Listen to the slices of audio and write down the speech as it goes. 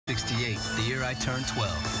1968, the year I turned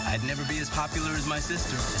 12. I'd never be as popular as my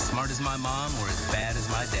sister, as smart as my mom, or as bad as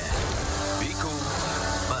my dad. Be cool.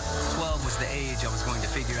 But 12 was the age I was going to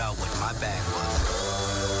figure out what my bag was.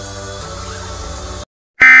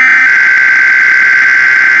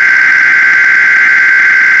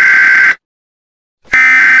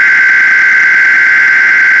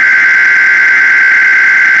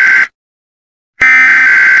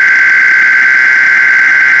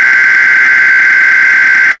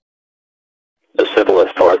 The civil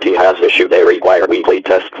authority has issued a required weekly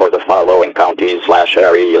test for the following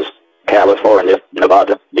counties/areas: California,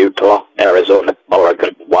 Nevada, Utah, Arizona,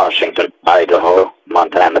 Oregon, Washington, Idaho,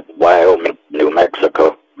 Montana, Wyoming, New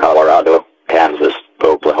Mexico, Colorado, Kansas,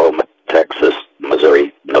 Oklahoma, Texas,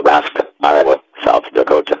 Missouri, Nebraska, Iowa, South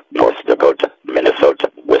Dakota, North Dakota,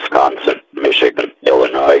 Minnesota, Wisconsin, Michigan,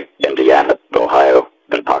 Illinois, Indiana, Ohio,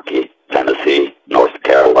 Kentucky, Tennessee, North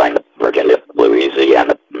Carolina, Virginia,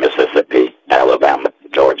 Louisiana, Mississippi, Alabama,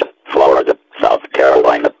 Georgia, Florida, South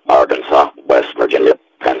Carolina, Arkansas, West Virginia,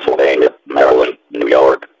 Pennsylvania, Maryland, New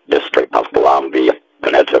York, District of Columbia,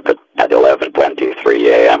 Connecticut, at 11:23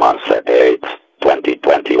 a.m. on September 8,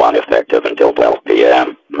 2021, effective until 12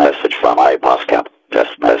 p.m. Message from IPAWS Cap.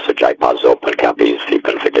 Test message: IPAWS Open Cap EAS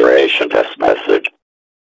configuration test message.